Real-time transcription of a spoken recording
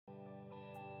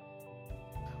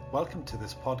Welcome to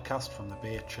this podcast from the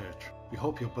Bay Church. We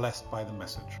hope you're blessed by the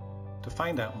message. To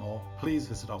find out more, please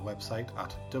visit our website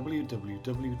at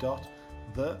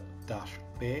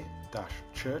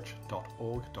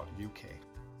www.the-bay-church.org.uk.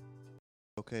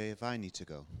 Okay, if I need to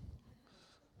go.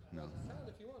 No.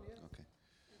 If you want, yeah. Okay.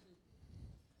 Just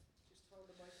hold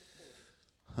the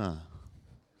microphone.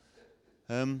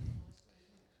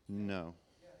 No.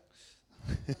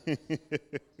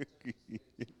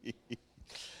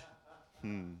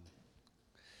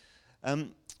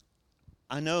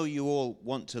 I know you all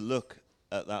want to look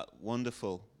at that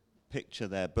wonderful picture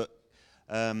there, but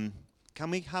can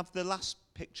we have the last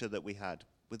picture that we had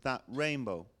with that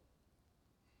rainbow?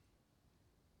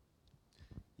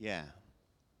 Yeah.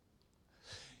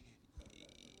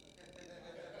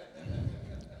 I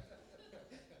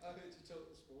heard you talk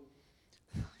this morning.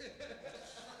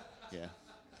 Yeah.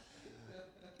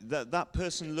 That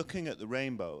person looking at the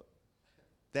rainbow,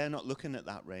 they're not looking at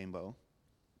that rainbow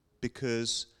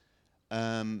because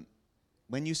when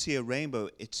you see a rainbow,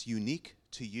 it's unique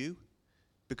to you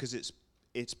because it's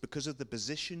because of the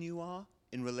position you are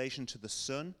in relation to the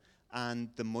sun and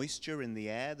the moisture in the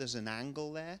air. There's an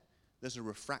angle there. There's a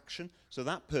refraction. So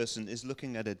that person is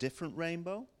looking at a different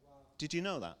rainbow. Wow. Did you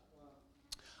know that? Wow.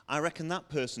 I reckon that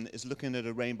person is looking at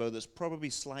a rainbow that's probably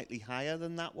slightly higher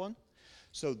than that one.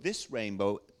 So this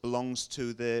rainbow belongs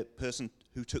to the person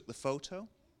who took the photo.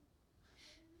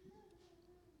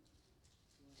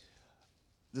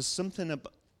 There's something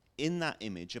in that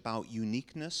image about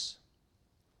uniqueness.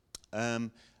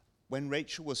 When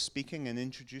Rachel was speaking and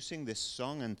introducing this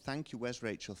song, and thank you, where's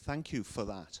Rachel? Thank you for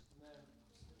that.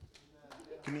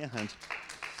 Give me a hand.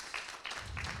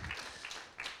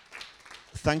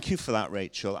 Thank you for that,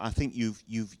 Rachel. I think you've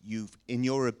in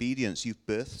your obedience, you've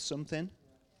birthed something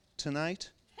tonight,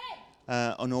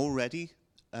 and already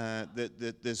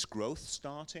there's growth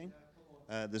starting.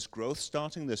 There's growth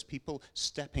starting. There's people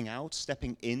stepping out,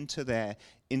 stepping into their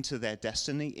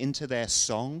destiny, into their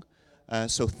song.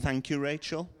 So thank you,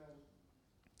 Rachel.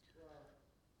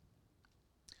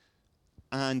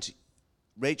 And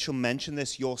Rachel mentioned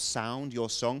this, your sound, your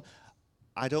song.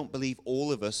 I don't believe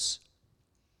all of us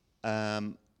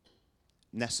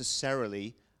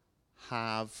necessarily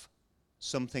have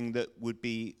something that would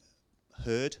be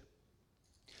heard.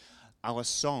 Our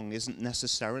song isn't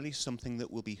necessarily something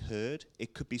that will be heard.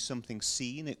 It could be something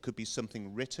seen. It could be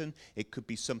something written. It could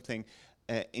be something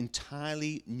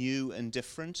entirely new and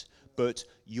different. But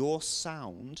your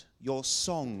sound, your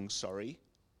song,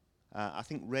 I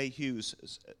think Ray Hughes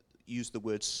used the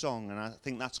word song, and I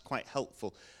think that's quite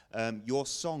helpful. Your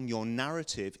song, your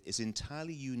narrative is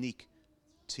entirely unique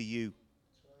to you.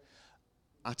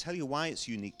 I'll tell you why it's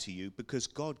unique to you, because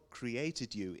God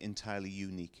created you entirely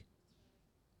unique.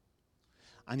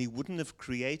 And he wouldn't have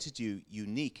created you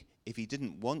unique if he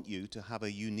didn't want you to have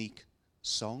a unique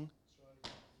song.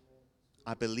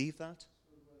 I believe that.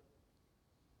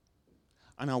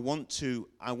 And I want to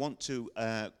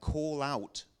call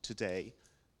out today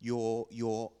your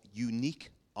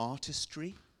unique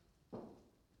artistry.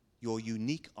 Your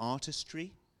unique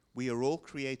artistry. We are all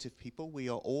creative people. We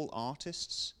are all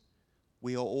artists.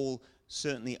 We are all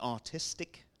certainly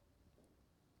artistic.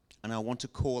 And I want to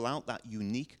call out that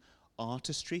unique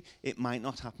artistry. It might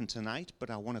not happen tonight,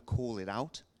 but I want to call it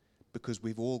out because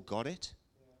we've all got it.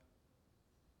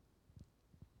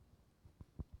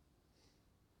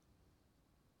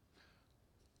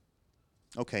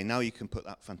 Okay, now you can put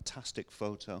that fantastic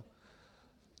photo.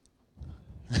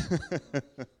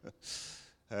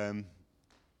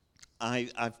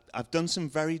 I've done some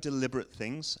very deliberate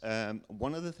things.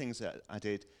 One of the things that I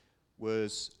did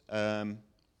was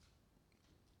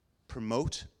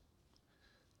promote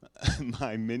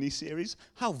my mini-series.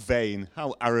 How vain,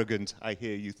 how arrogant, I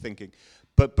hear you thinking.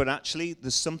 But actually,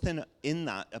 there's something in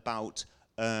that about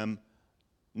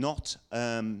not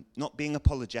being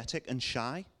apologetic and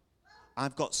shy.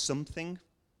 I've got something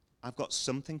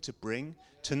to bring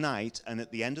tonight, and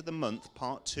at the end of the month,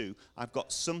 part 2, I've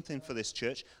got something for this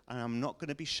church, and I'm not going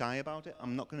to be shy about it.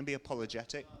 I'm not going to be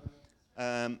apologetic.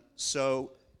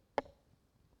 So,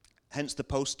 hence the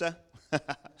poster.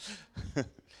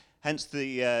 Hence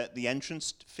the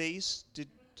entrance fees.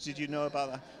 Did you know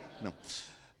about that? No.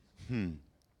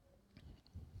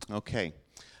 Okay.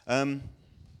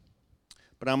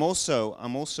 But I'm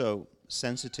also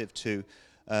sensitive to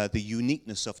the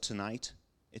uniqueness of tonight.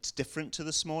 It's different to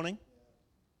this morning.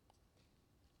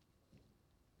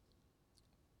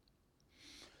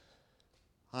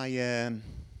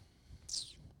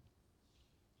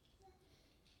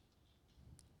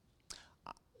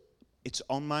 It's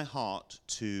on my heart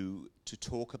to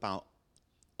talk about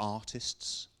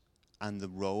artists and the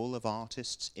role of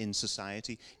artists in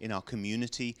society, in our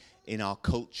community, in our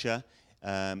culture,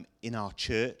 in our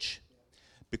church,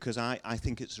 because I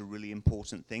think it's a really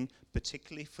important thing,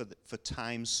 particularly for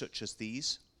times such as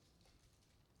these.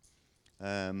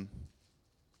 And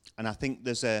I think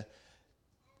there's an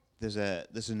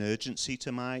urgency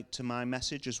to my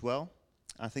message as well.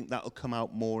 I think that'll come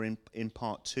out more in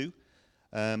part 2.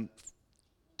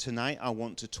 Tonight I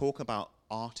want to talk about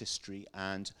artistry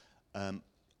and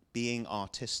being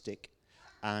artistic,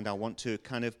 and I want to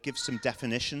kind of give some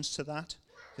definitions to that,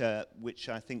 which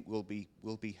I think will be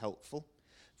helpful.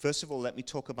 First of all, let me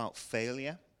talk about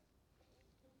failure.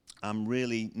 I'm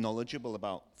really knowledgeable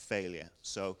about failure,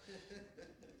 so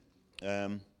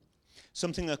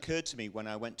something occurred to me when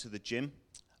I went to the gym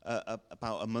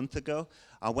about a month ago.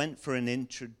 I went for an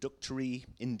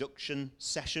induction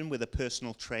session with a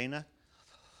personal trainer.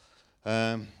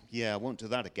 I won't do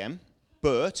that again.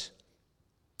 But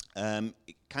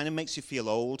it kind of makes you feel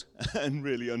old and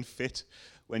really unfit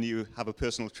when you have a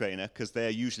personal trainer, because they're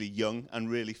usually young and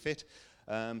really fit.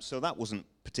 So that wasn't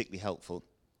particularly helpful.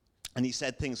 And he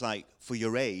said things like, for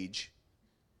your age,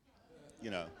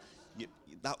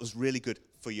 that was really good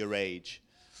for your age.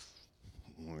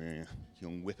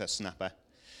 Young whippersnapper.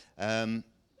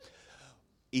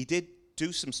 He did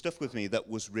do some stuff with me that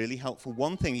was really helpful.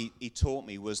 One thing he taught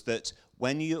me was that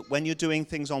when you're doing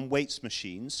things on weights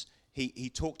machines, he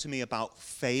talked to me about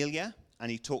failure, and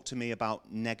he talked to me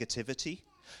about negativity.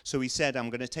 So he said, I'm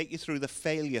going to take you through the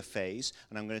failure phase,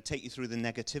 and I'm going to take you through the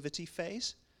negativity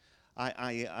phase.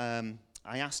 I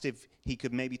asked if he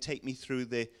could maybe take me through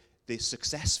the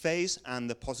success phase and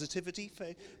the positivity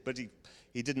phase, but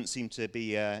he didn't seem to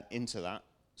be into that.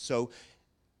 So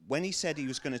when he said he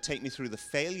was going to take me through the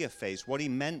failure phase, what he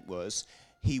meant was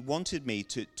he wanted me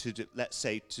to do, let's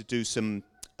say, to do some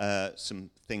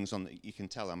things on you can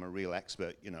tell I'm a real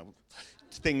expert,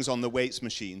 things on the weights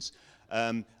machines,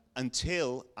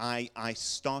 until I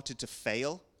started to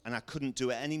fail and I couldn't do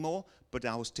it anymore, but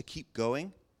I was to keep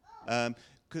going.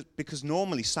 Because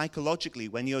normally, psychologically,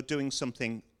 when you're doing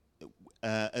something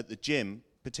at the gym,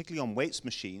 particularly on weights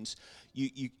machines,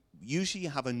 you usually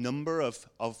have a number of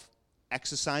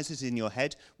exercises in your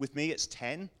head. With me, it's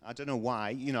 10. I don't know why.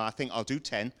 I think I'll do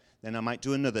 10, then I might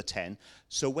do another 10.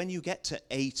 So when you get to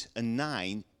 8 and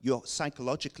 9,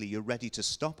 psychologically, you're ready to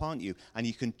stop, aren't you? And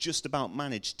you can just about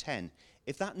manage 10.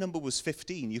 If that number was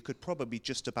 15, you could probably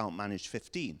just about manage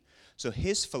 15. So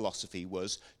his philosophy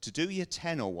was to do your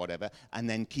 10 or whatever, and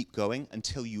then keep going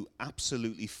until you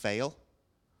absolutely fail.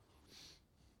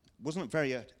 Wasn't a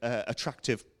very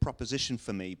attractive proposition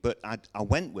for me, but I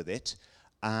went with it,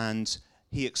 and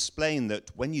he explained that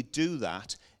when you do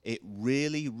that, it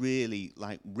really, really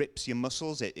rips your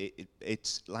muscles.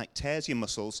 It's like tears your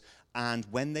muscles, and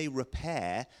when they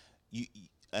repair,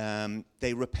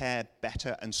 they repair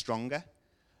better and stronger.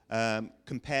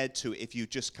 Compared to if you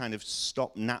just kind of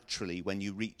stop naturally when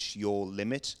you reach your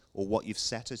limit or what you've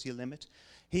set as your limit.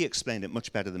 He explained it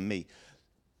much better than me.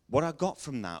 What I got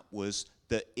from that was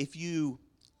that if you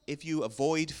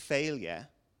avoid failure,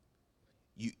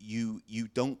 you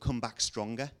don't come back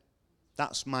stronger.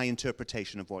 That's my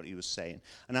interpretation of what he was saying.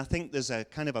 And I think there's a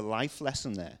kind of a life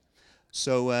lesson there.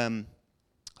 So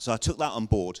I took that on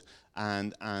board,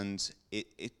 and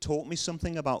it taught me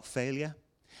something about failure.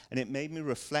 And it made me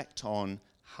reflect on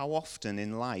how often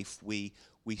in life we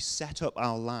set up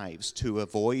our lives to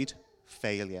avoid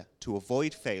failure, to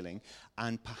avoid failing,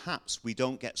 and perhaps we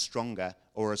don't get stronger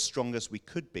or as strong as we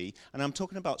could be. And I'm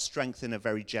talking about strength in a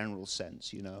very general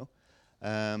sense,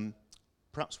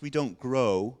 Perhaps we don't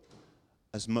grow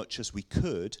as much as we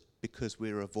could because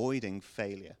we're avoiding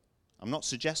failure. I'm not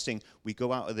suggesting we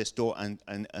go out of this door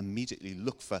and immediately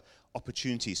look for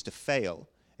opportunities to fail.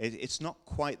 It's not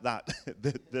quite that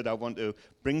that I want to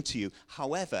bring to you.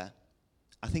 However,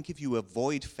 I think if you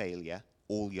avoid failure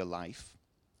all your life,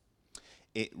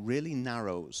 it really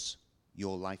narrows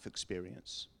your life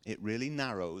experience. It really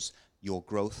narrows your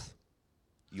growth,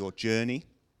 your journey.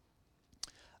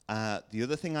 The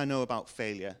other thing I know about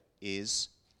failure is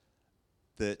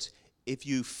that if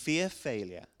you fear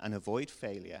failure and avoid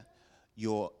failure,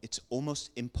 it's almost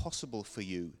impossible for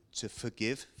you to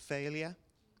forgive failure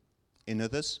in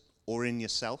others or in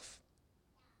yourself.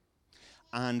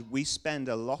 And we spend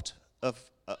a lot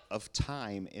of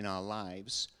time in our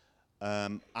lives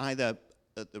either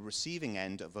at the receiving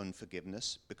end of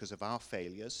unforgiveness because of our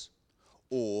failures,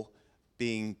 or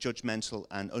being judgmental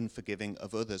and unforgiving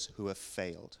of others who have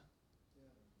failed.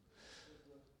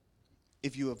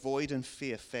 If you avoid and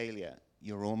fear failure,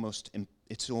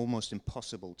 it's almost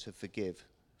impossible to forgive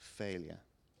failure.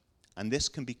 And this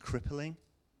can be crippling.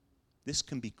 This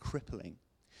can be crippling.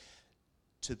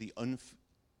 to the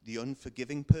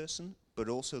unforgiving person, but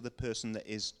also the person that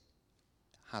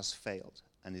has failed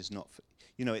and is not.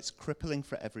 It's crippling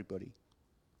for everybody.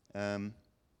 There's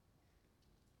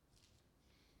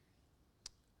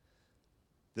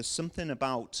something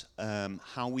about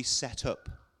how we set up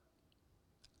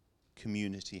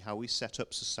community, how we set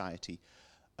up society,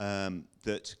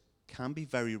 that can be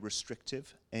very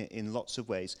restrictive in lots of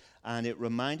ways. And it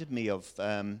reminded me of,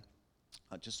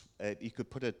 you could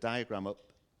put a diagram up.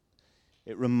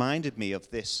 It reminded me of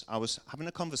this. I was having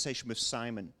a conversation with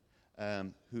Simon,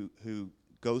 who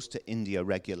goes to India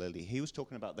regularly. He was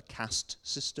talking about the caste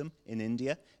system in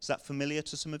India. Is that familiar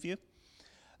to some of you?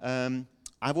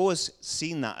 I've always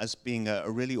seen that as being a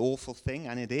really awful thing,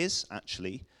 and it is,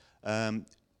 actually.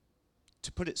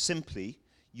 To put it simply,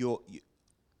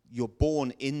 you're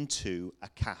born into a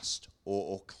caste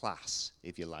or class,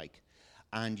 if you like,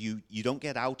 and you don't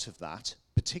get out of that,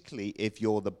 particularly if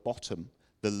you're the bottom,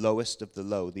 the lowest of the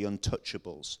low, the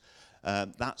untouchables.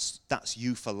 That's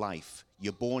you for life.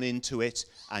 You're born into it,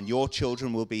 and your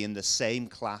children will be in the same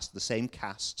class, the same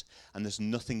caste, and there's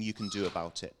nothing you can do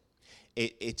about it.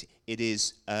 It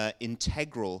is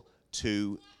integral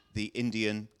to the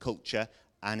Indian culture,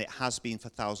 and it has been for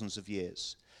thousands of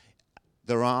years.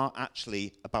 There are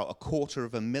actually about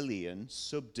 250,000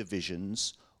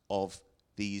 subdivisions of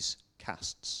these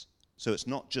castes. So it's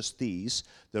not just these.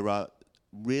 There are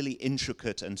really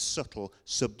intricate and subtle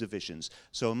subdivisions.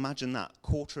 So imagine that,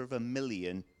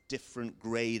 250,000 different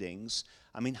gradings.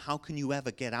 I mean, how can you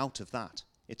ever get out of that?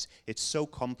 It's so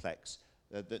complex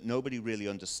that nobody really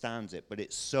understands it, but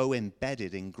it's so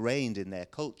embedded, ingrained in their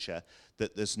culture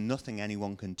that there's nothing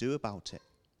anyone can do about it.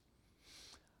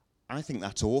 I think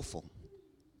that's awful.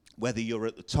 Whether you're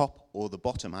at the top or the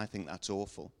bottom, I think that's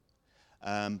awful.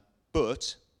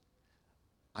 But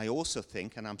I also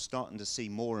think, and I'm starting to see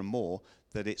more and more,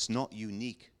 that it's not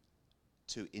unique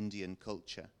to Indian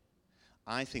culture.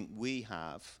 I think we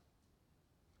have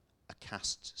a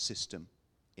caste system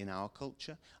in our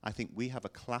culture. I think we have a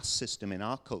class system in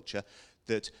our culture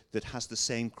that has the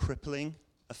same crippling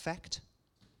effect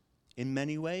in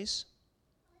many ways.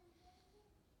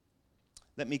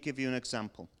 Let me give you an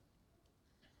example.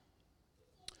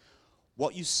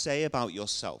 What you say about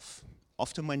yourself,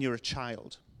 often when you're a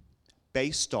child,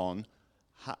 based on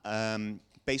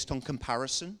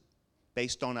comparison,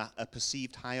 based on a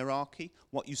perceived hierarchy,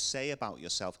 what you say about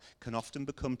yourself can often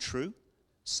become true,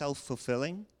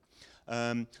 self-fulfilling.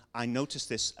 I noticed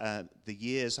this the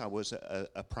years I was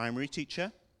a primary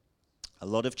teacher. A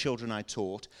lot of children I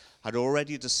taught had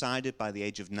already decided by the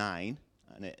age of 9,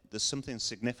 and there's something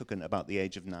significant about the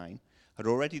age of 9, had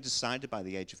already decided by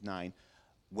the age of 9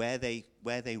 where they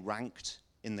ranked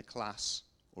in the class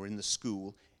or in the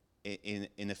school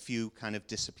in a few kind of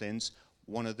disciplines.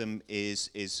 One of them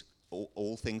is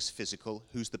all things physical.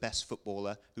 Who's the best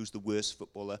footballer? Who's the worst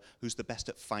footballer? Who's the best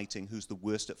at fighting? Who's the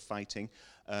worst at fighting?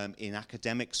 In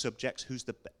academic subjects, who's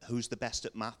the best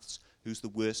at maths? Who's the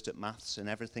worst at maths? And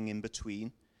everything in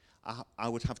between. I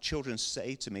would have children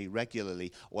say to me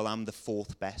regularly, well, I'm the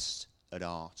 4th best at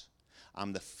art.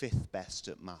 I'm the 5th best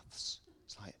at maths.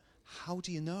 It's like, how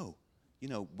do you know? You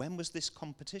know, when was this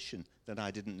competition that I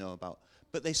didn't know about?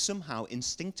 But they somehow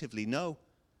instinctively know.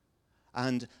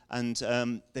 And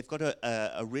they've got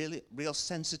a real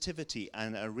sensitivity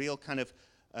and a real kind of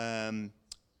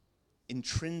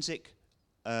intrinsic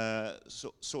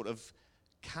sort of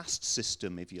caste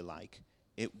system, if you like,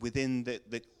 within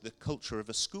the culture of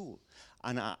a school.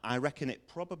 And I reckon it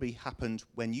probably happened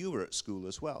when you were at school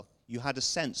as well. You had a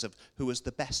sense of who was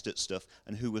the best at stuff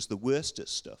and who was the worst at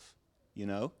stuff, you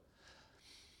know?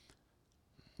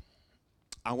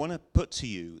 I want to put to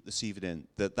you this evening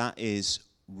that is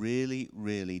really,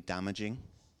 really damaging.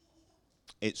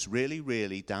 It's really,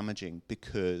 really damaging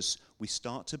because we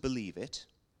start to believe it,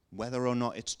 whether or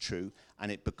not it's true, and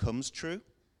it becomes true.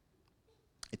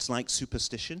 It's like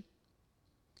superstition.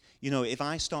 You know, if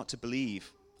I start to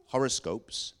believe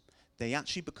horoscopes, they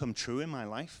actually become true in my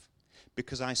life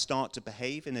because I start to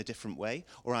behave in a different way,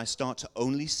 or I start to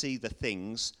only see the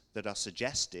things that are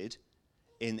suggested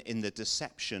in the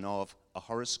deception of a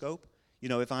horoscope. You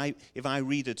know, if I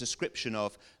read a description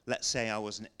of, let's say I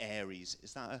was an Aries,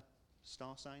 is that a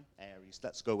star sign? Aries,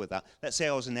 let's go with that. Let's say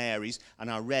I was an Aries, and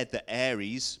I read that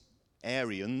Arians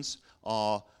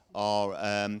are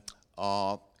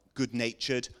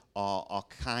good-natured, are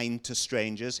kind to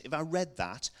strangers. If I read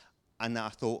that, and I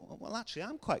thought, well, actually,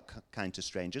 I'm quite kind to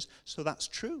strangers, so that's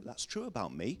true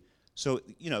about me. So,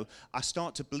 you know, I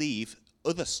start to believe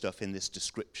other stuff in this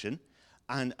description,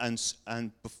 And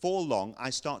before long, I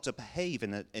start to behave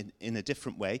in a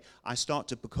different way. I start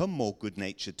to become more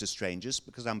good-natured to strangers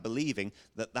because I'm believing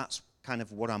that that's kind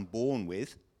of what I'm born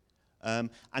with, and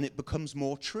it becomes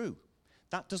more true.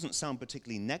 That doesn't sound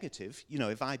particularly negative. You know,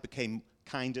 if I became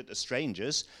kinder to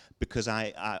strangers because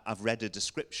I've read a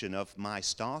description of my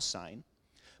star sign,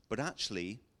 but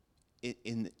actually,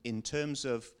 in terms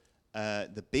of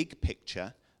the big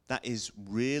picture, that is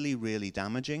really, really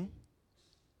damaging,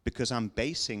 because I'm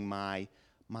basing my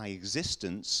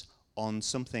existence on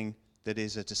something that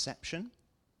is a deception.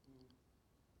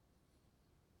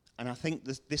 And I think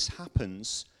this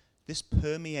happens, this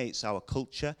permeates our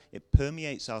culture, it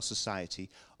permeates our society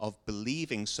of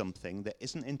believing something that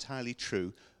isn't entirely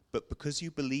true, but because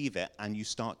you believe it and you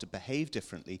start to behave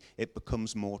differently, it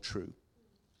becomes more true.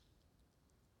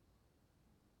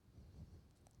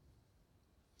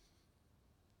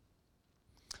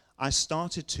 I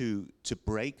started to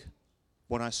break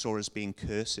what I saw as being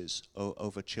curses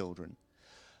over children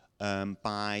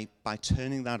by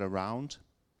turning that around,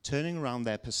 turning around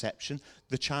their perception.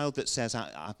 The child that says,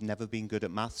 I've never been good at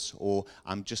maths, or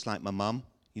I'm just like my mum,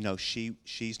 you know,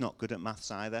 she's not good at maths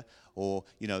either, or,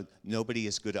 you know, nobody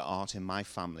is good at art in my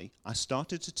family. I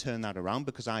started to turn that around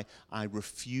because I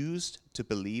refused to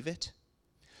believe it.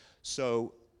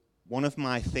 So one of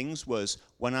my things was,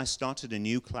 when I started a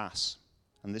new class,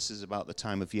 and this is about the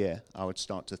time of year I would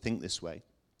start to think this way,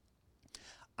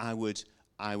 I would,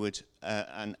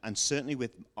 and certainly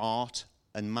with art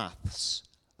and maths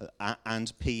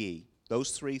and PE,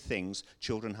 those three things,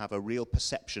 children have a real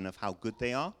perception of how good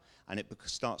they are, and it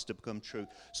starts to become true.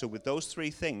 So with those three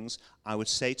things, I would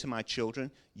say to my children,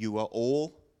 you are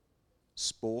all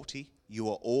sporty, you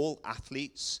are all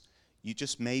athletes, you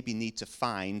just maybe need to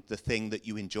find the thing that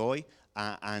you enjoy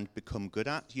and become good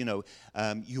at. You know,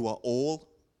 you are all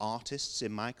artists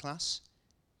in my class.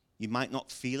 You might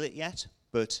not feel it yet,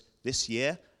 but this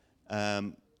year,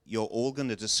 you're all going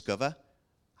to discover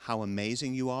how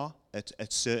amazing you are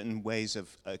at certain ways of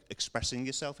expressing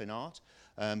yourself in art.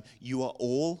 You are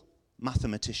all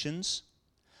mathematicians.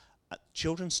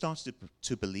 Children started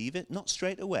to believe it, not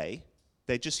straight away.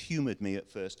 They just humored me at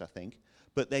first, I think.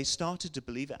 But they started to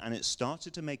believe it, and it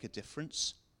started to make a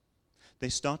difference. They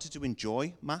started to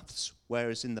enjoy maths,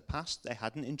 whereas in the past they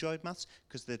hadn't enjoyed maths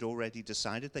because they'd already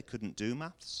decided they couldn't do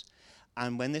maths.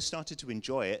 And when they started to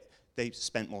enjoy it, they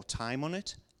spent more time on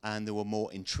it, and they were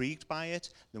more intrigued by it,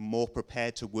 they were more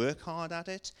prepared to work hard at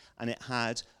it, and it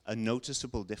had a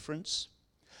noticeable difference.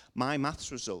 My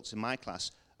maths results in my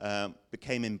class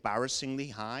became embarrassingly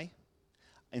high.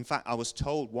 In fact, I was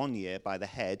told one year by the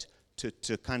head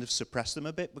to kind of suppress them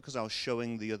a bit because I was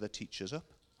showing the other teachers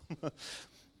up.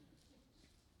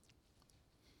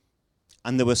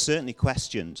 And they were certainly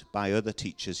questioned by other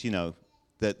teachers, you know,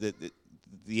 that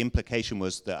the implication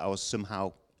was that I was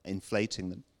somehow inflating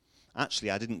them. Actually,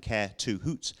 I didn't care two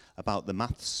hoots about the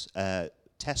maths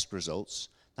test results.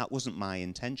 That wasn't my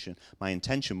intention. My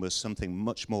intention was something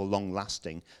much more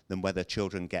long-lasting than whether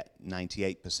children get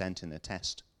 98% in a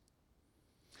test.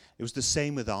 It was the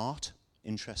same with art,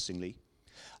 interestingly.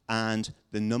 And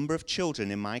the number of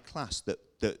children in my class that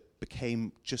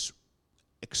became just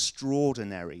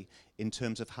extraordinary in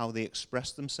terms of how they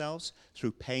express themselves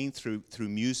through pain, through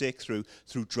music, through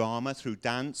drama, through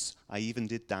dance. I even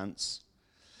did dance.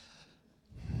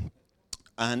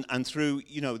 And through,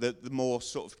 you know, the more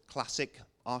sort of classic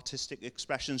artistic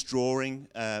expressions, drawing,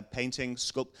 painting,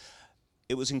 sculpt.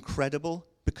 It was incredible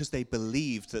because they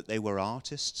believed that they were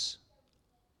artists.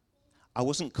 I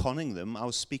wasn't conning them. I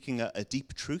was speaking a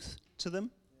deep truth to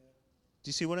them. Do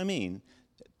you see what I mean?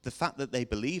 The fact that they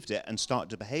believed it and started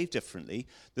to behave differently,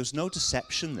 there's no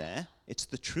deception there. It's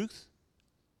the truth.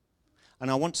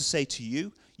 And I want to say to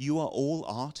you, you are all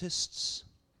artists.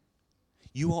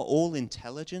 You are all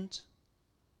intelligent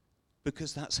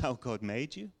because that's how God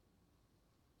made you.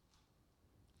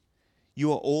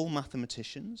 You are all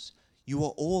mathematicians. You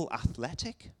are all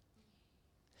athletic.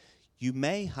 You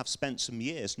may have spent some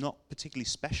years not particularly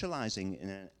specializing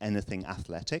in anything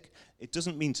athletic. It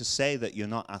doesn't mean to say that you're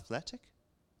not athletic.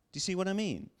 Do you see what I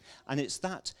mean? And it's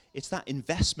that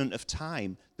investment of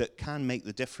time that can make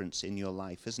the difference in your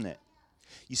life, isn't it?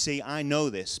 You see, I know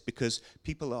this because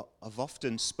people have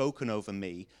often spoken over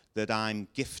me that I'm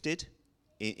gifted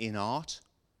in art.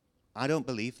 I don't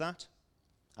believe that.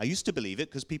 I used to believe it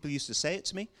because people used to say it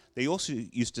to me. They also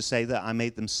used to say that I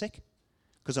made them sick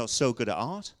because I was so good at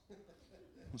art.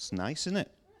 It's nice, isn't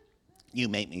it? You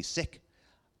make me sick.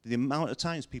 The amount of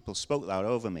times people spoke that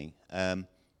over me.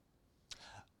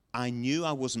 I knew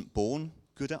I wasn't born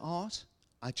good at art.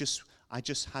 I just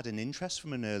had an interest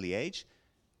from an early age.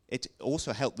 It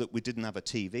also helped that we didn't have a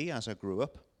TV as I grew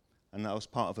up, and I was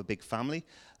part of a big family.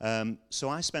 So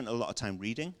I spent a lot of time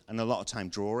reading and a lot of time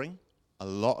drawing,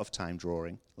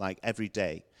 like every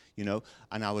day, you know.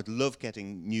 And I would love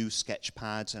getting new sketch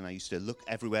pads, and I used to look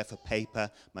everywhere for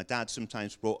paper. My dad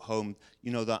sometimes brought home,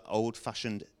 you know, that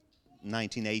old-fashioned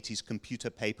 1980s computer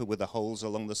paper with the holes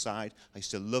along the side. I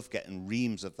used to love getting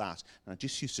reams of that. And I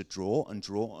just used to draw and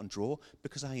draw and draw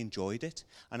because I enjoyed it,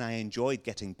 and I enjoyed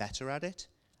getting better at it.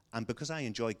 And because I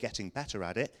enjoyed getting better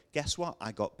at it, guess what?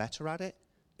 I got better at it.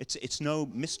 It's no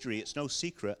mystery, it's no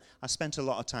secret. I spent a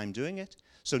lot of time doing it.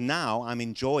 So now I'm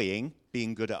enjoying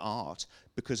being good at art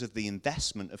because of the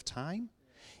investment of time.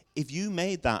 If you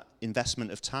made that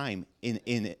investment of time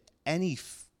in any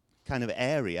kind of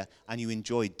area and you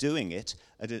enjoyed doing it,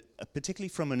 particularly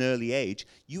from an early age,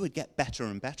 you would get better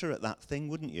and better at that thing,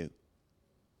 wouldn't you?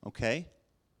 Okay?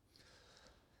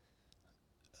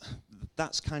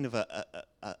 That's kind of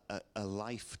a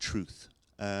life truth.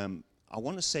 I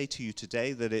want to say to you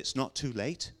today that it's not too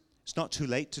late. It's not too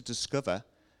late to discover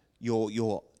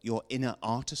your inner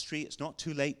artistry. It's not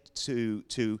too late to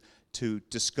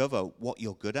discover what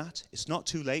you're good at. It's not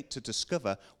too late to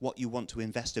discover what you want to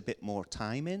invest a bit more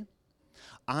time in.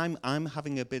 I'm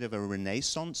having a bit of a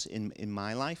renaissance in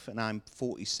my life, and I'm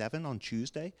 47 on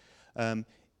Tuesday.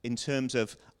 In terms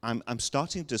of, I'm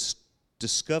starting to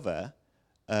discover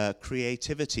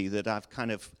creativity that I've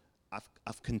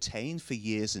contained for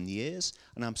years and years,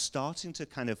 and I'm starting to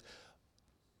kind of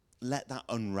let that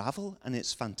unravel, and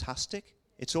it's fantastic.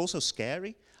 It's also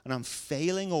scary, and I'm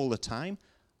failing all the time.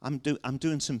 I'm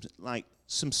doing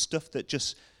some stuff that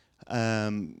just,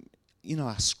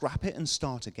 I scrap it and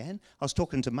start again. I was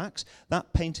talking to Max.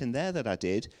 That painting there that I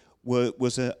did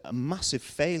was a massive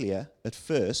failure at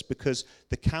first because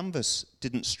the canvas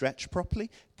didn't stretch properly.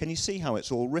 Can you see how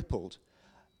it's all rippled?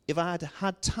 If I had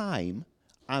had time,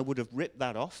 I would have ripped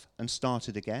that off and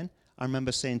started again. I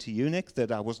remember saying to you, Nick,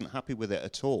 that I wasn't happy with it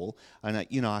at all. And,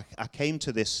 I came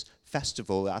to this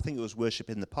festival, I think it was Worship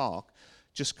in the Park,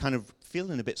 just kind of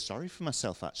feeling a bit sorry for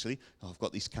myself, actually. Oh, I've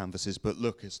got these canvases, but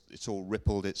look, it's all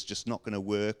rippled. It's just not going to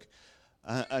work.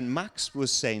 And Max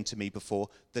was saying to me before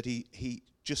that he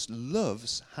just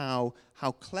loves how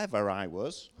clever I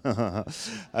was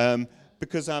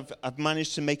because I've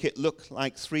managed to make it look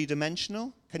like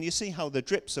three-dimensional. Can you see how the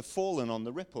drips have fallen on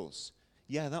the ripples?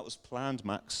 Yeah, that was planned,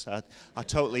 Max. I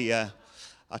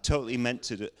totally meant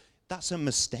to do it. That's a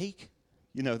mistake.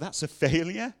 That's a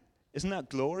failure. Isn't that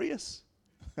glorious?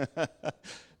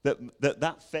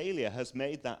 that failure has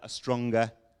made that a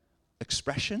stronger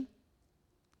expression.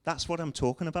 That's what I'm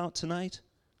talking about tonight.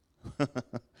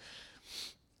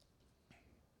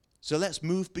 So let's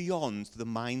move beyond the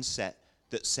mindset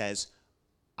that says,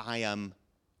 I am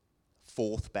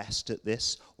fourth best at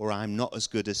this, or I'm not as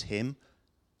good as him,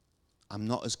 I'm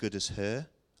not as good as her,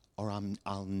 or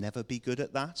I'll never be good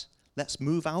at that. Let's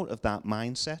move out of that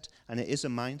mindset, and it is a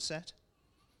mindset.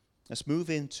 Let's move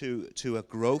into a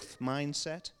growth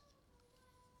mindset.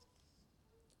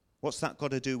 What's that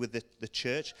got to do with the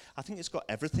church? I think it's got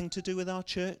everything to do with our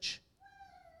church.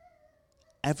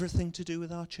 Everything to do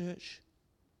with our church.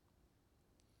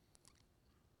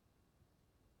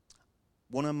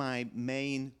 One of my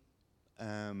main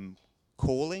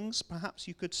callings, perhaps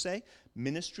you could say,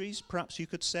 ministries, perhaps you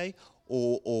could say,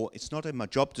 or it's not in my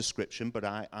job description, but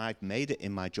I've made it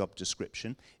in my job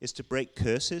description, is to break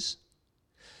curses.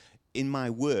 In my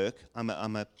work, I'm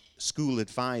a school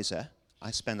advisor.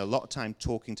 I spend a lot of time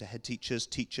talking to head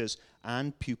teachers,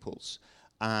 and pupils.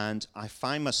 And I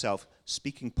find myself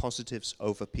speaking positives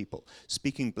over people,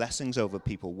 speaking blessings over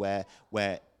people where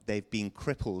they've been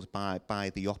crippled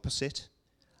by the opposite.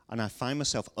 And I find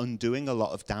myself undoing a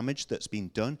lot of damage that's been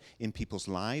done in people's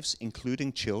lives,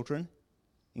 including children,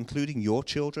 including your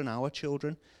children, our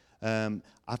children.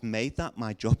 I've made that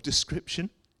my job description.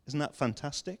 Isn't that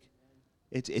fantastic?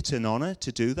 It's an honor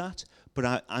to do that,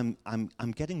 but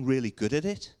I'm getting really good at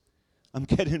it. I'm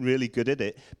getting really good at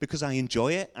it because I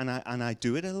enjoy it and I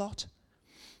do it a lot.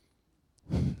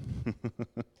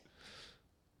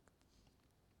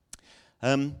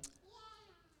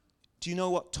 Do you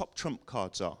know what top trump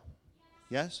cards are?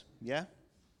 Yes? Yeah?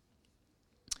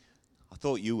 I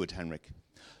thought you would, Henrik.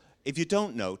 If you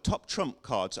don't know, top trump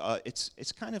cards are,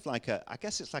 it's kind of like I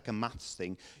guess it's like a maths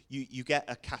thing. You get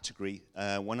a category.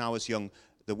 When I was young,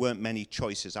 there weren't many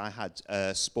choices. I had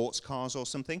sports cars or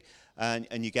something,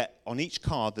 and you get, on each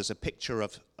card, there's a picture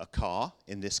of a car,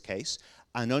 in this case,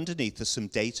 and underneath there's some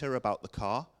data about the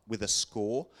car with a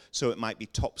score. So it might be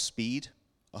top speed,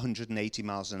 180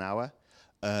 miles an hour.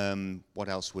 What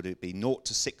else would it be? 0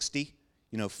 to 60,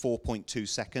 4.2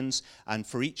 seconds. And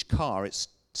for each car, it's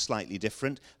slightly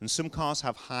different. And some cars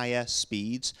have higher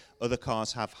speeds, other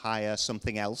cars have higher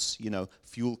something else,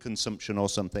 fuel consumption or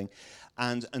something.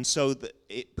 And so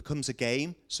it becomes a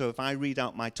game. So if I read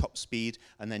out my top speed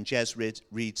and then Jez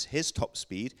reads his top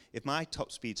speed, if my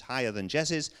top speed's higher than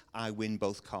Jez's, I win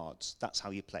both cards. That's how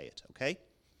you play it, okay?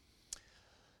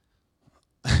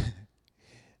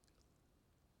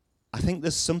 I think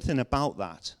there's something about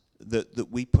that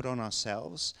we put on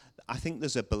ourselves. I think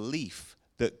there's a belief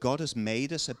that God has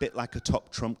made us a bit like a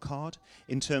top trump card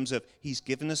in terms of he's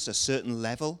given us a certain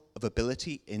level of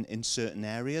ability in certain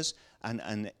areas,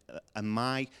 and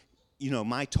my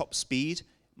top speed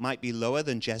might be lower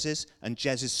than Jez's, and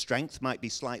Jez's strength might be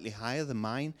slightly higher than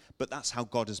mine, but that's how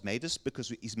God has made us,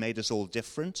 because he's made us all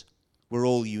different. We're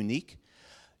all unique.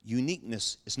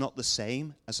 Uniqueness is not the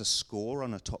same as a score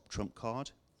on a top trump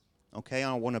card. Okay,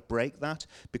 I want to break that,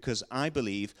 because I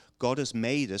believe God has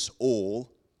made us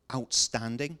all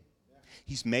outstanding.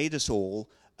 He's made us all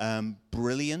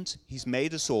brilliant. He's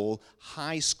made us all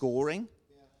high scoring.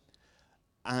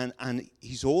 And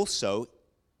he's also,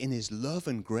 in his love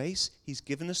and grace, he's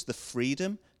given us the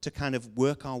freedom to kind of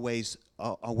work our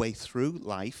way through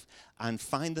life and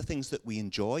find the things that we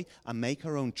enjoy and make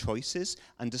our own choices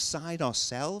and decide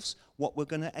ourselves what we're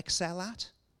going to excel at.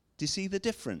 Do you see the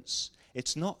difference?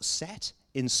 It's not set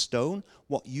in stone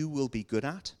what you will be good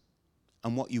at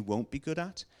and what you won't be good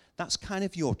at. That's kind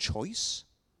of your choice.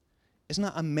 Isn't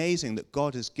that amazing that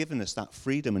God has given us that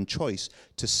freedom and choice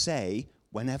to say,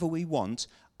 whenever we want,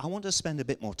 I want to spend a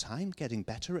bit more time getting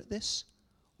better at this,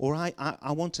 or I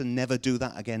want to never do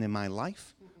that again in my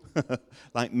life,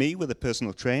 like me with a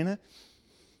personal trainer.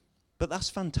 But that's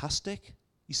fantastic.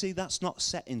 You see, that's not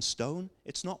set in stone.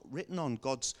 It's not written on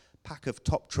God's pack of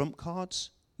top trump cards.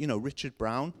 Richard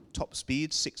Brown, top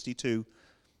speed, 62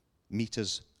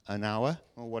 meters an hour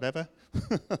or whatever.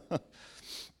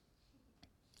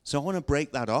 So I want to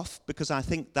break that off, because I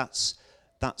think that's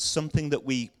something that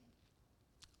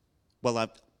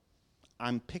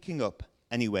I'm picking up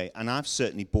anyway, and I've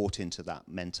certainly bought into that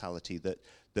mentality that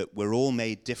we're all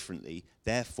made differently,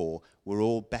 therefore we're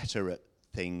all better at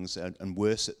things and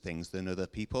worse at things than other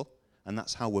people, and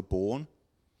that's how we're born.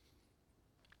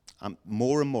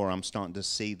 More and more I'm starting to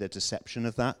see the deception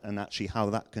of that, and actually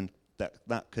how that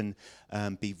can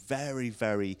be very,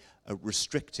 very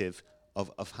restrictive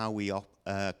of how we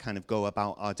kind of go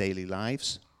about our daily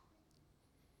lives.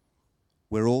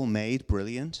 We're all made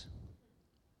brilliant.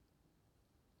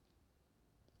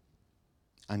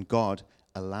 And God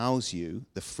allows you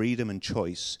the freedom and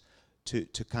choice to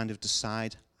kind of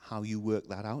decide how you work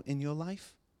that out in your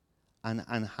life,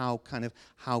 and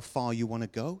how far you want to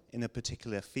go in a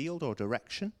particular field or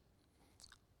direction.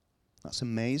 That's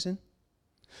amazing.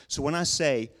 So when I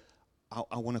say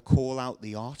I want to call out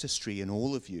the artistry in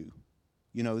all of you,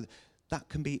 that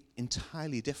can be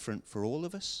entirely different for all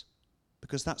of us,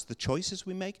 because that's the choices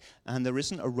we make, and there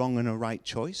isn't a wrong and a right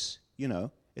choice.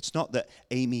 It's not that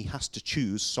Amy has to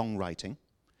choose songwriting.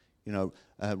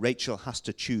 Rachel has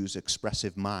to choose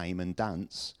expressive mime and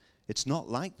dance. It's not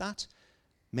like that.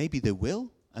 Maybe they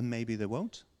will, and maybe they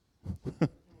won't.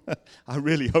 I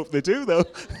really hope they do, though.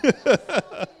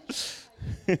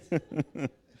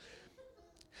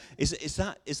 Is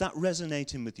that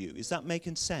resonating with you? Is that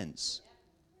making sense?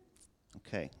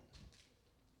 Okay.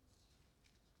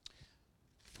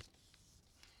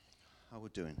 How we're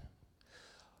doing?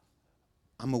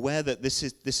 I'm aware that this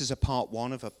is a part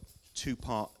one of a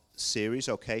two-part series,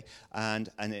 okay, and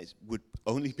it would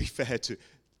only be fair to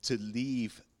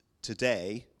leave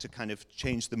today to kind of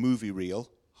change the movie reel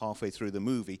halfway through the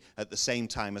movie at the same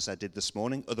time as I did this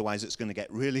morning. Otherwise, it's going to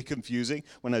get really confusing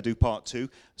when I do part two,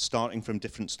 starting from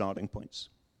different starting points.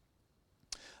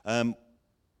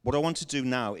 What I want to do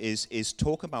now is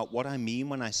talk about what I mean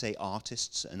when I say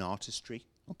artists and artistry,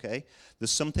 okay? There's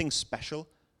something special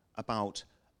about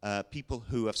people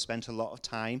who have spent a lot of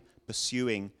time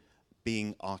pursuing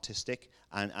being artistic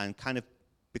and kind of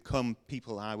become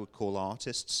people I would call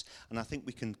artists, and I think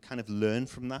we can kind of learn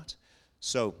from that.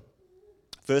 So,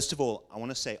 first of all, I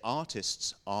want to say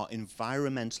artists are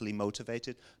environmentally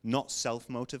motivated, not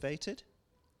self-motivated.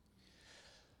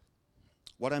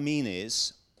 What I mean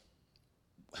is,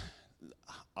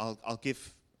 I'll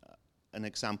give an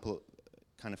example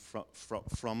kind of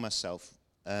from myself.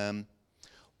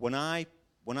 When I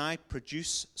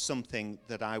produce something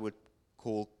that I would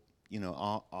call,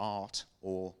 art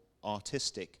or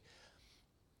artistic,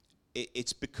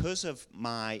 it's because of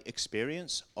my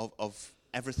experience of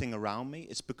everything around me.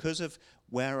 It's because of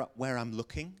where I'm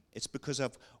looking. It's because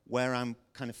of where I'm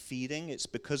kind of feeding. It's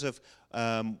because of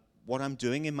what I'm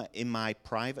doing in my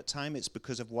private time. It's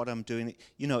because of what I'm doing.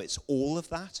 You know, it's all of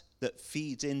that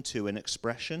feeds into an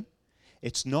expression.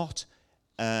 It's not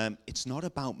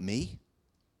about me.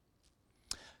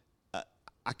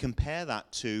 I compare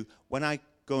that to when I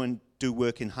go and do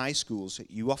work in high schools.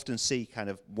 You often see kind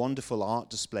of wonderful art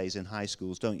displays in high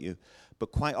schools, don't you?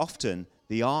 But quite often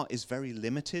the art is very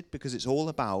limited because it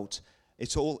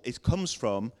comes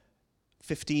from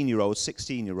 15-year-olds,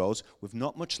 16-year-olds with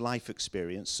not much life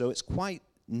experience, so it's quite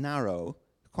narrow,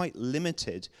 quite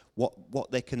limited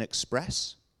what they can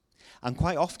express. And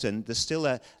quite often there's still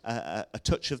a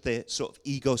touch of the sort of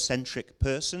egocentric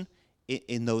person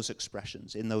in those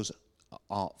expressions, in those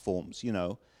art forms, you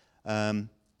know. And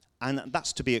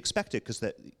that's to be expected because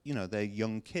they're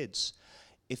young kids.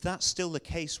 If that's still the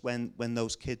case when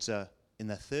those kids are in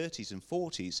their 30s and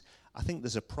 40s, I think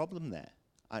there's a problem there.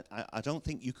 I don't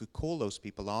think you could call those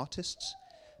people artists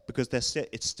because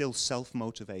it's still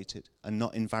self-motivated and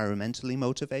not environmentally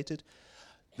motivated.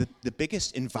 The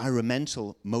biggest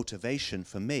environmental motivation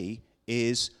for me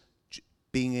is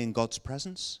being in God's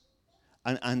presence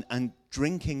and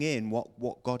drinking in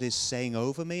what God is saying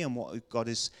over me and what God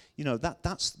is, you know,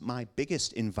 that's my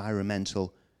biggest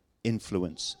environmental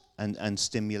influence and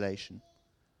stimulation.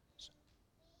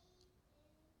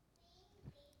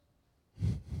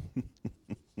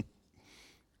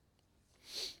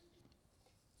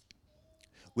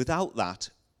 Without that,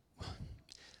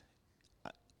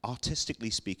 artistically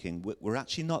speaking, we're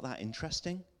actually not that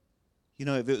interesting. You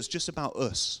know, if it was just about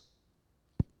us.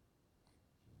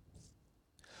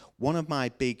 One of my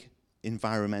big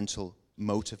environmental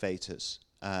motivators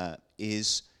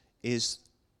is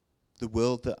the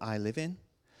world that I live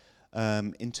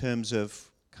in terms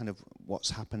of kind of what's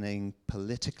happening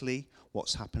politically,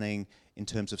 what's happening in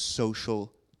terms of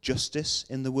social justice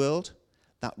in the world.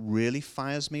 That really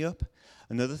fires me up.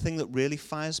 Another thing that really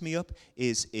fires me up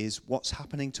is what's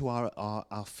happening to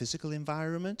our physical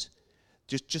environment,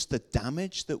 just the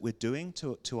damage that we're doing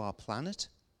to our planet.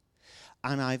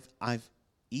 And I've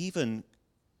even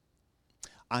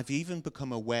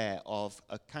become aware of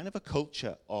a kind of a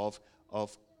culture of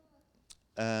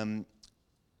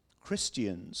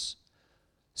Christians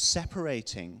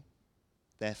separating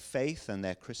their faith and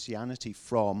their Christianity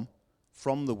from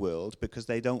the world because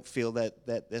they don't feel that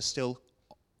they're still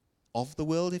of the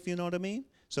world, if you know what I mean.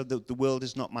 So the world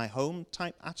is not my home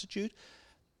type attitude.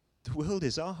 The world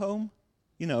is our home.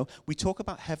 You know, we talk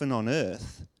about heaven on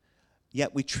earth,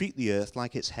 yet we treat the earth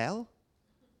like it's hell.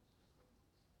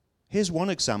 Here's one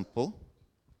example.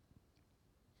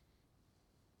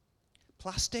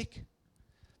 Plastic.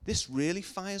 This really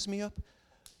fires me up.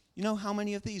 You know how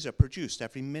many of these are produced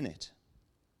every minute?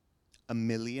 1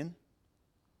 million.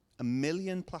 1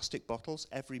 million plastic bottles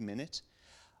every minute.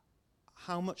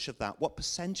 How much of that, what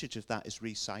percentage of that is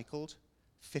recycled?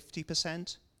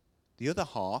 50%. The other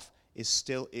half is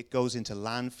still, it goes into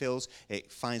landfills,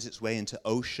 it finds its way into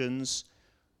oceans.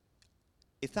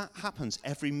 If that happens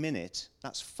every minute,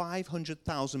 that's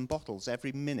 500,000 bottles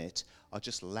every minute are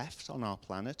just left on our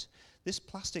planet. This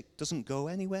plastic doesn't go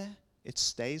anywhere. It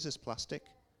stays as plastic.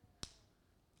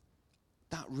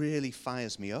 That really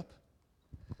fires me up.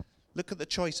 Look at the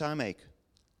choice I make.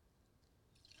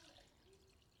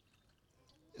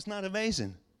 Isn't that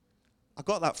amazing? I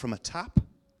got that from a tap.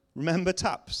 Remember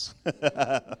taps?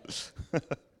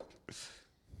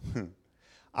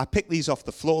 I picked these off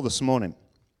the floor this morning,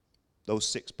 those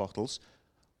 6 bottles.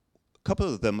 A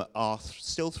couple of them are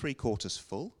still 3/4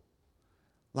 full.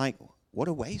 Like, what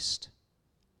a waste.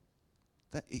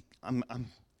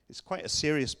 It's quite a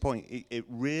serious point. It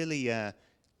really,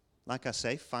 like I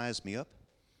say, fires me up.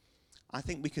 I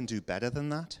think we can do better than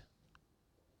that.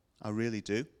 I really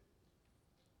do.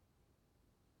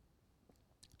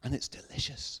 And it's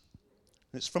delicious.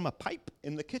 It's from a pipe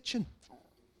in the kitchen.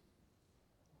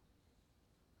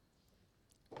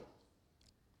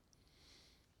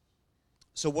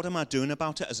 So what am I doing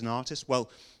about it as an artist? Well,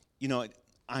 you know,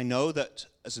 I know that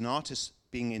as an artist,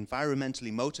 being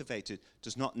environmentally motivated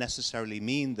does not necessarily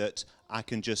mean that I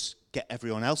can just get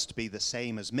everyone else to be the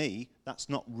same as me. That's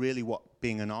not really what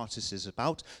being an artist is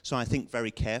about. So I think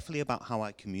very carefully about how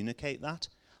I communicate that.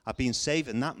 I've been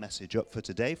saving that message up for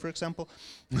today, for example.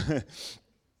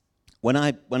 When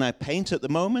I paint at the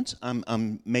moment,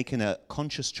 I'm making a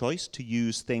conscious choice to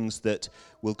use things that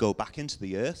will go back into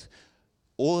the earth.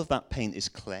 All of that paint is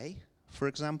clay, for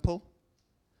example.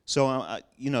 So,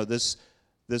 you know, there's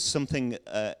something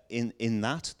in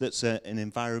that that's an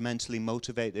environmentally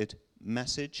motivated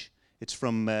message. It's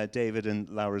from David and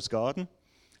Laura's garden.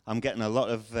 I'm getting a lot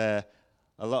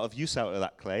of use out of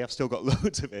that clay. I've still got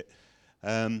loads of it.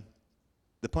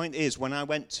 The point is, when I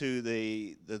went to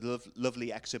the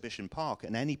lovely exhibition park,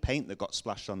 and any paint that got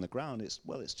splashed on the ground, it's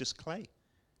just clay.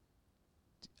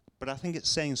 But I think it's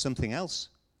saying something else.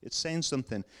 It's saying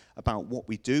something about what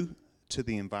we do to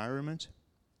the environment.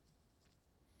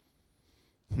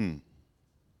 1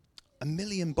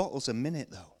 million bottles a minute,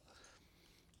 though.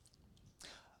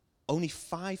 Only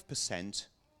 5%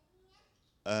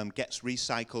 gets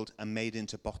recycled and made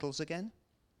into bottles again.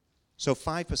 So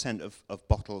 5% of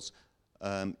bottles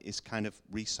is kind of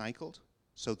recycled.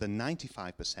 So the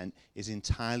 95% is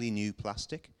entirely new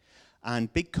plastic.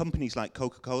 And big companies like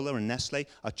Coca-Cola and Nestle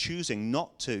are choosing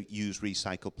not to use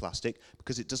recycled plastic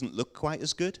because it doesn't look quite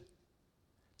as good.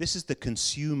 This is the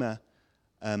consumer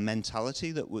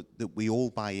mentality that we all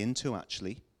buy into,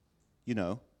 actually, you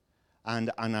know.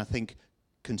 And I think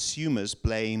consumers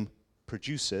blame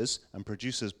producers, and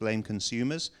producers blame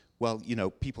consumers. Well, you know,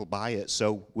 people buy it,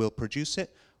 so we'll produce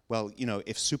it. Well, you know,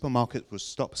 if supermarkets would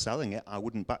stop selling it, I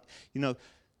wouldn't buy. You know,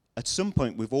 at some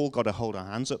point, we've all got to hold our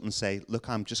hands up and say, look,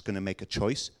 I'm just going to make a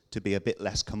choice to be a bit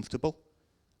less comfortable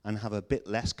and have a bit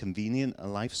less convenient a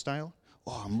lifestyle.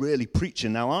 Oh, I'm really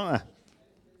preaching now, aren't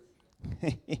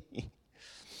I?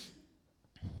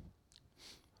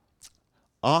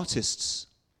 Artists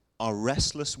are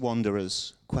restless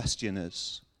wanderers,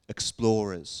 questioners,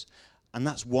 explorers. And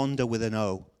that's wander with an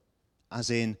O,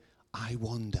 as in, I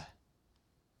wonder.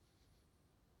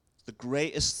 The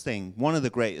greatest thing, one of the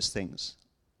greatest things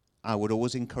I would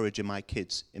always encourage in my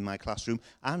kids in my classroom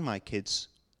and my kids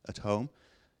at home,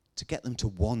 to get them to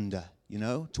wonder, you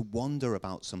know, to wonder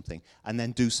about something and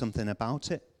then do something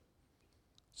about it.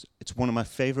 It's one of my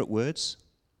favorite words.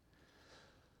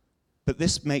 But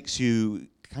this makes you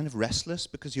kind of restless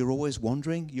because you're always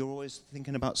wondering, you're always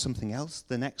thinking about something else,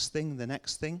 the next thing, the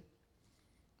next thing.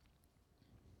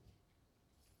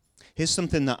 Here's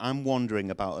something that I'm wondering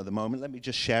about at the moment. Let me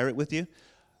just share it with you.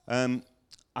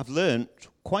 I've learned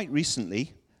quite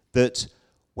recently that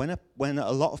when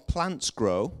a lot of plants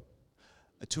grow,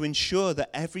 to ensure that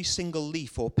every single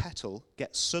leaf or petal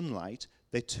gets sunlight,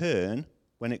 they turn,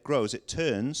 when it grows, it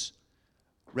turns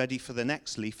ready for the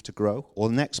next leaf to grow, or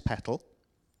the next petal,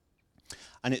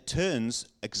 and it turns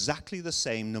exactly the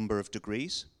same number of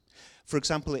degrees. For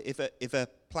example, if a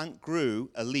plant grew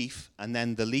a leaf, and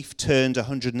then the leaf turned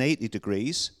 180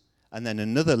 degrees, and then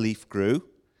another leaf grew,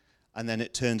 and then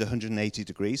it turned 180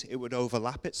 degrees, it would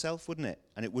overlap itself, wouldn't it?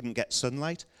 And it wouldn't get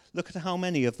sunlight. Look at how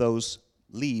many of those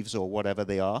leaves, or whatever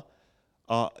they are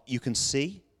you can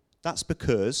see. That's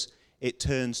because it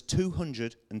turns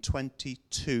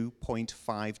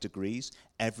 222.5 degrees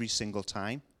every single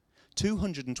time.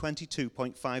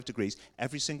 222.5 degrees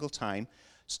every single time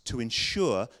to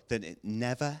ensure that it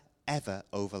never, ever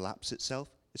overlaps itself.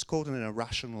 It's called an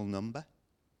irrational number.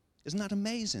 Isn't that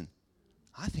amazing?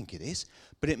 I think it is.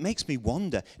 But it makes me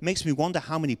wonder. It makes me wonder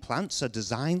how many plants are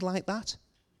designed like that.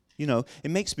 You know,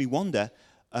 it makes me wonder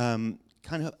kind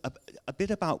of a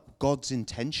bit about God's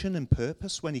intention and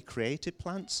purpose when he created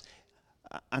plants.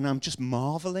 And I'm just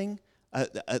marveling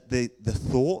at the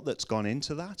thought that's gone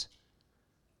into that.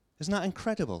 Isn't that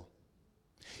incredible?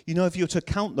 You know, if you were to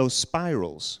count those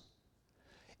spirals,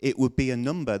 it would be a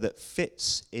number that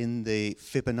fits in the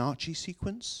Fibonacci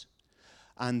sequence.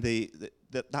 And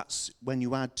that's when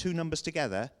you add two numbers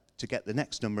together to get the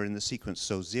next number in the sequence.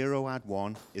 So 0 add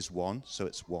 1 is 1, so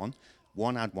it's 1.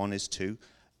 1 add 1 is 2,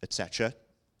 etc.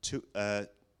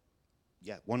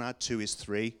 1 add 2 is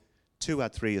 3. 2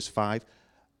 add 3 is 5.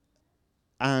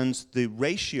 And the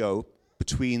ratio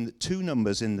between the two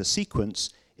numbers in the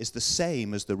sequence is the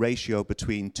same as the ratio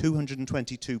between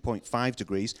 222.5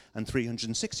 degrees and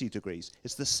 360 degrees.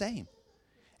 It's the same.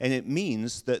 And it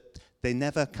means that they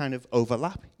never kind of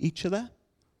overlap each other.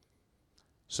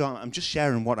 So I'm just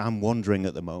sharing what I'm wondering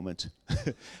at the moment.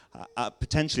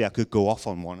 Potentially I could go off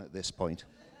on one at this point.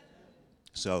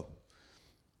 So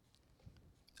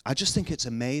I just think it's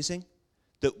amazing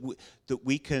that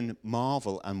we can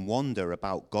marvel and wonder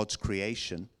about God's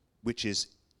creation, which is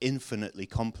infinitely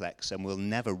complex and we'll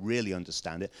never really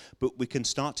understand it, but we can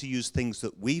start to use things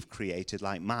that we've created,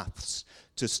 like maths,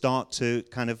 to start to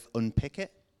kind of unpick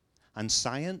it, and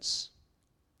science.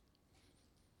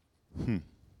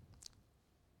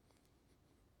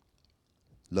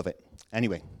 Love it.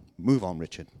 Anyway, move on,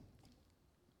 Richard.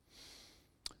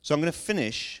 So I'm going to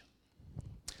finish,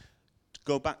 to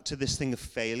go back to this thing of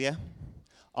failure.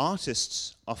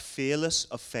 Artists are fearless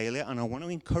of failure, and I want to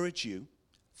encourage you,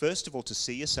 first of all, to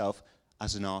see yourself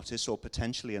as an artist, or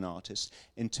potentially an artist,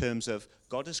 in terms of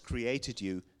God has created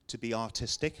you to be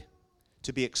artistic,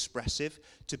 to be expressive,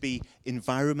 to be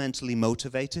environmentally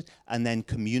motivated, and then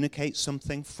communicate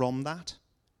something from that.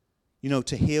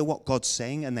 to hear what God's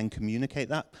saying and then communicate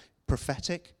that.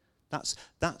 Prophetic.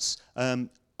 That's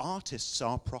artists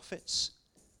are prophets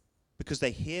because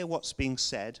they hear what's being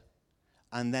said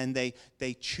and then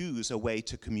they choose a way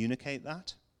to communicate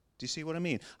that. Do you see what I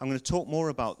mean? I'm going to talk more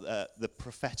about the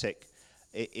prophetic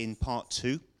in part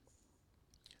 2.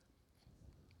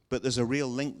 But there's a real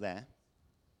link there.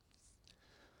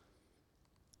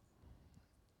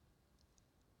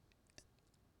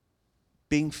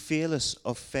 Being fearless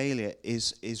of failure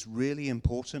is really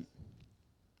important.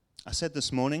 I said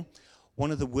this morning,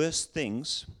 one of the worst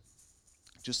things,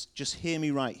 just hear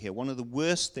me right here, one of the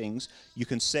worst things you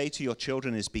can say to your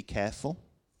children is be careful.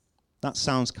 That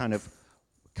sounds kind of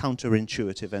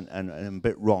counterintuitive and a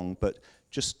bit wrong, but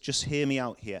just hear me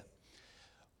out here.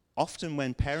 Often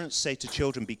when parents say to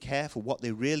children, be careful, what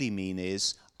they really mean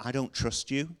is, I don't trust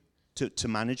you to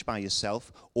manage by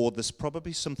yourself, or there's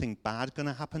probably something bad going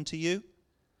to happen to you.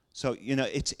 So,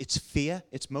 it's fear.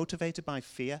 It's motivated by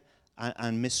fear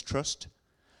and mistrust.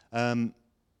 And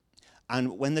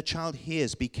when the child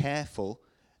hears, be careful,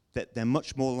 that they're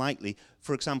much more likely.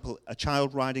 For example, a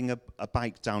child riding a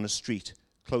bike down a street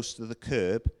close to the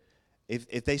curb,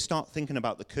 if they start thinking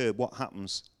about the curb, what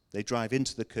happens? They drive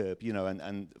into the curb,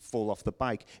 and fall off the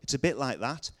bike. It's a bit like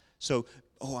that. So,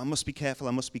 I must be careful,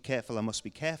 I must be careful, I must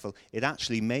be careful. It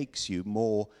actually makes you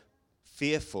more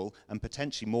fearful and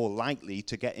potentially more likely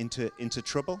to get into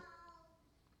trouble.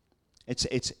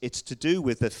 It's to do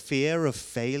with the fear of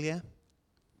failure.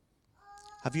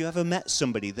 Have you ever met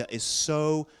somebody that is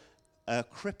so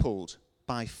crippled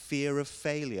by fear of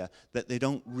failure that they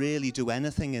don't really do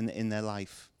anything in their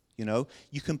life?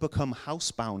 You can become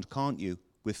housebound, can't you,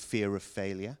 with fear of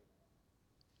failure?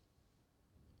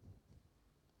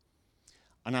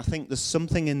 And I think there's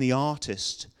something in the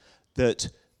artist that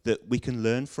we can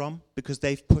learn from, because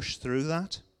they've pushed through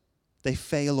that. They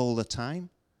fail all the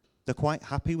time. They're quite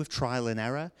happy with trial and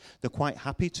error. They're quite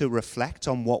happy to reflect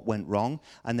on what went wrong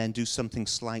and then do something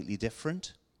slightly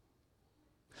different.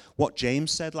 What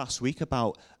James said last week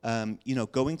about,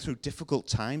 going through difficult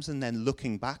times and then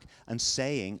looking back and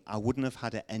saying, I wouldn't have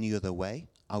had it any other way.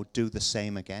 I would do the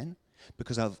same again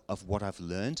because of what I've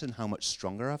learned and how much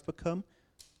stronger I've become.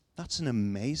 That's an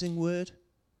amazing word.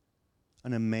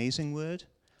 An amazing word.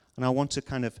 And I want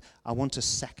to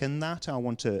second that. I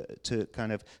want to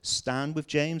kind of stand with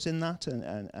James in that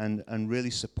and really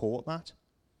support that.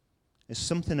 There's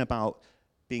something about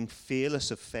being fearless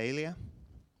of failure.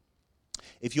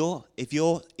 If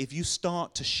you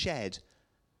start to shed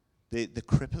the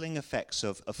crippling effects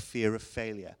of fear of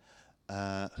failure,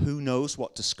 who knows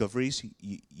what discoveries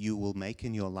you will make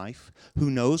in your life?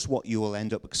 Who knows what you will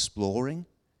end up exploring?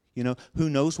 Who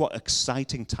knows what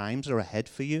exciting times are ahead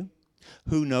for you?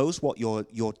 Who knows what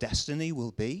your destiny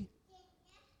will be?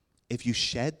 If you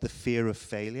shed the fear of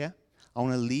failure, I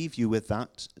want to leave you with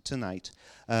that tonight.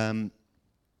 And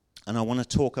I want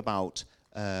to talk about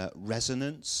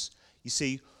resonance. You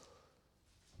see,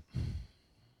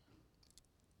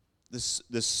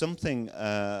 there's something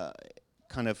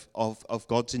kind of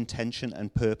God's intention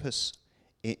and purpose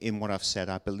in what I've said.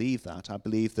 I believe that. I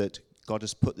believe that God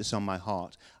has put this on my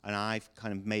heart, and I've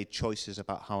kind of made choices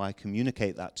about how I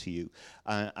communicate that to you.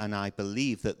 And I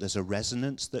believe that there's a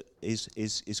resonance that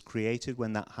is created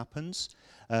when that happens.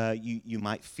 You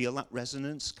might feel that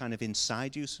resonance kind of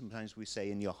inside you. Sometimes we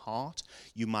say in your heart.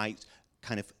 You might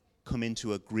kind of come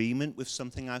into agreement with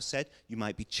something I've said. You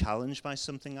might be challenged by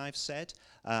something I've said.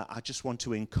 I just want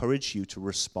to encourage you to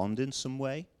respond in some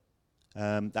way.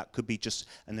 That could be just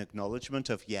an acknowledgement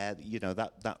of,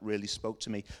 that really spoke to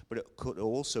me. But it could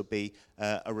also be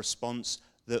a response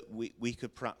that we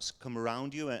could perhaps come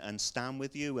around you and stand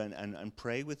with you and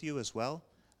pray with you as well.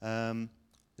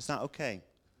 Is that okay?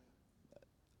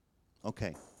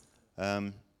 Okay.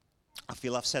 I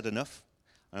feel I've said enough.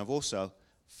 And I've also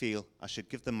feel I should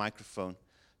give the microphone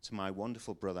to my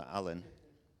wonderful brother, Alan,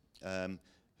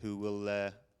 who will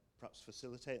perhaps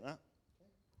facilitate that.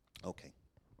 Okay.